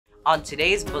On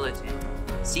today's bulletin,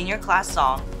 senior class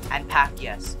song and pack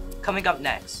yes. Coming up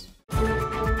next.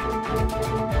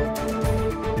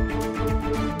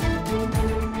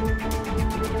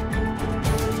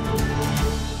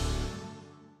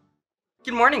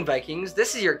 Good morning, Vikings.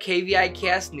 This is your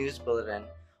KVIKS News Bulletin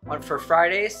for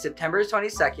Friday, September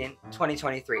 22nd,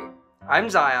 2023. I'm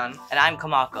Zion. And I'm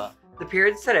Kamaka. The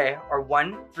periods today are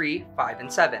 1, 3, 5,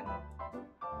 and 7.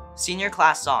 Senior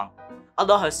class song.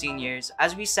 Aloha seniors,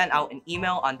 as we sent out an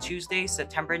email on Tuesday,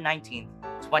 September 19th,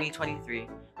 2023,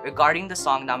 regarding the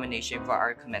song nomination for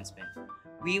our commencement.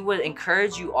 We would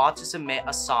encourage you all to submit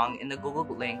a song in the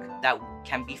Google link that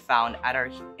can be found at our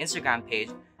Instagram page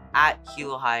at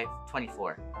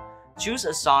hilo-waiakea. Choose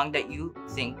a song that you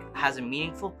think has a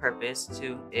meaningful purpose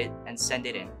to it and send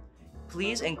it in.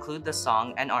 Please include the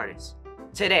song and artist.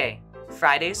 Today,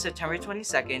 Friday, September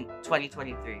 22nd,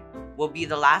 2023, will be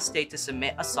the last day to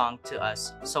submit a song to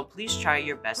us, so please try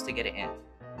your best to get it in.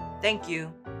 Thank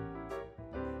you.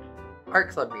 Art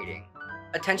Club meeting.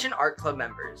 Attention Art Club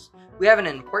members. We have an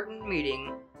important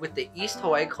meeting with the East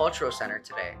Hawaii Cultural Center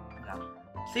today.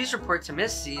 Please report to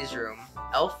Miss C's room,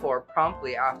 L4,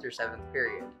 promptly after 7th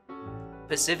period.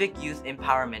 Pacific Youth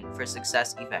Empowerment for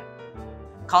Success event.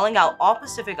 Calling out all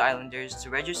Pacific Islanders to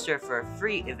register for a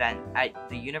free event at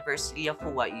the University of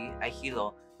Hawaii at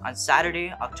Hilo on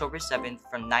Saturday, October 7th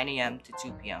from 9 a.m. to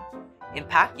 2 p.m. In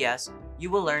Pack Yes, you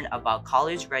will learn about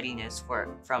college readiness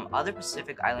from other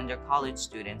Pacific Islander college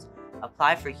students,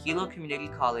 apply for Hilo Community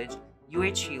College,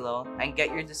 UH Hilo, and get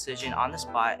your decision on the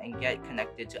spot and get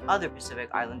connected to other Pacific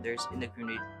Islanders in the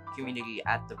community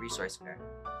at the resource fair.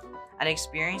 An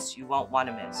experience you won't want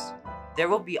to miss. There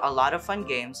will be a lot of fun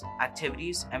games,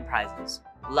 activities, and prizes.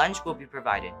 Lunch will be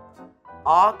provided.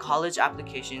 All college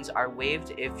applications are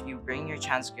waived if you bring your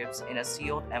transcripts in a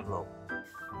sealed envelope.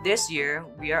 This year,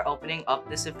 we are opening up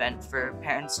this event for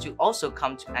parents to also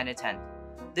come and attend.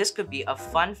 This could be a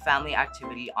fun family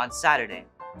activity on Saturday.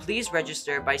 Please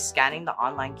register by scanning the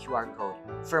online QR code.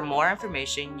 For more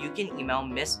information, you can email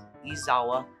Ms.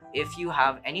 Izawa if you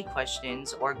have any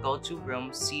questions or go to room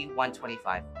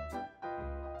C125.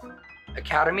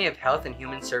 Academy of Health and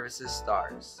Human Services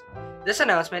stars. This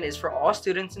announcement is for all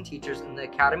students and teachers in the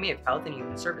Academy of Health and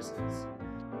Human Services.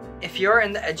 If you're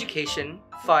in the education,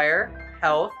 fire,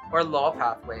 health, or law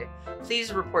pathway,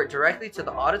 please report directly to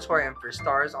the auditorium for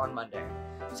stars on Monday,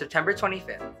 September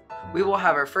 25th. We will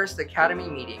have our first Academy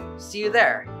meeting. See you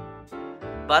there!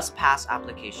 Bus pass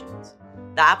applications.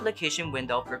 The application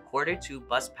window for quarter 2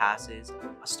 bus passes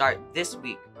start this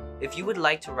week. If you would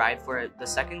like to ride for the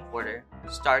second quarter,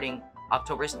 starting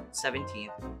October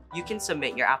 17th, you can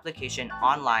submit your application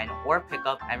online or pick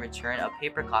up and return a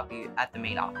paper copy at the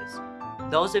main office.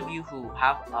 Those of you who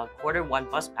have a quarter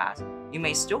 1 bus pass, you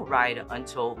may still ride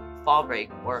until fall break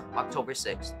or October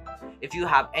 6th. If you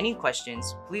have any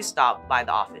questions, please stop by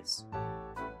the office.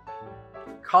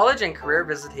 College and career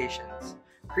visitations.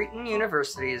 Creighton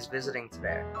University is visiting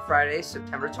today, Friday,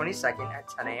 September 22nd at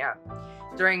 10 a.m.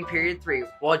 during period 3,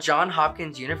 while Johns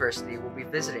Hopkins University will be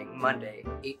visiting Monday,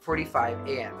 8:45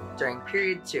 a.m. during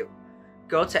period 2.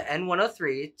 Go to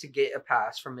N103 to get a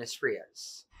pass from Ms.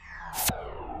 Frias.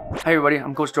 Hi everybody,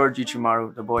 I'm Coach George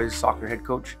Ichimaru, the boys soccer head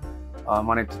coach. I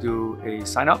wanted to do a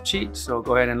sign-up sheet, so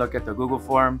go ahead and look at the Google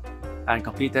form and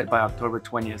complete that by October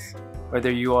 20th. Whether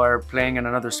you are playing in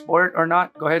another sport or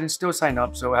not, go ahead and still sign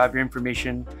up so I have your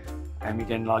information and we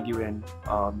can log you in.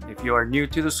 If you are new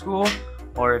to the school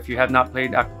or if you have not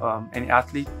played any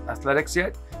athletics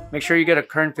yet, make sure you get a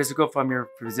current physical from your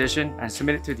physician and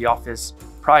submit it to the office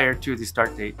prior to the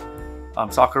start date.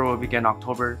 Soccer will begin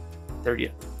October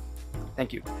 30th.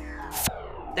 Thank you.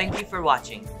 Thank you for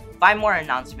watching. Find more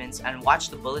announcements and watch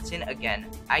the bulletin again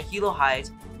at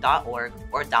hilo-highs.org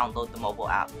or download the mobile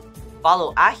app.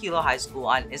 Follow at Hilo High School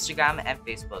on Instagram and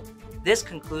Facebook. This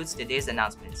concludes today's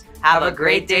announcements. Have a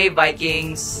great day,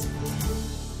 Vikings!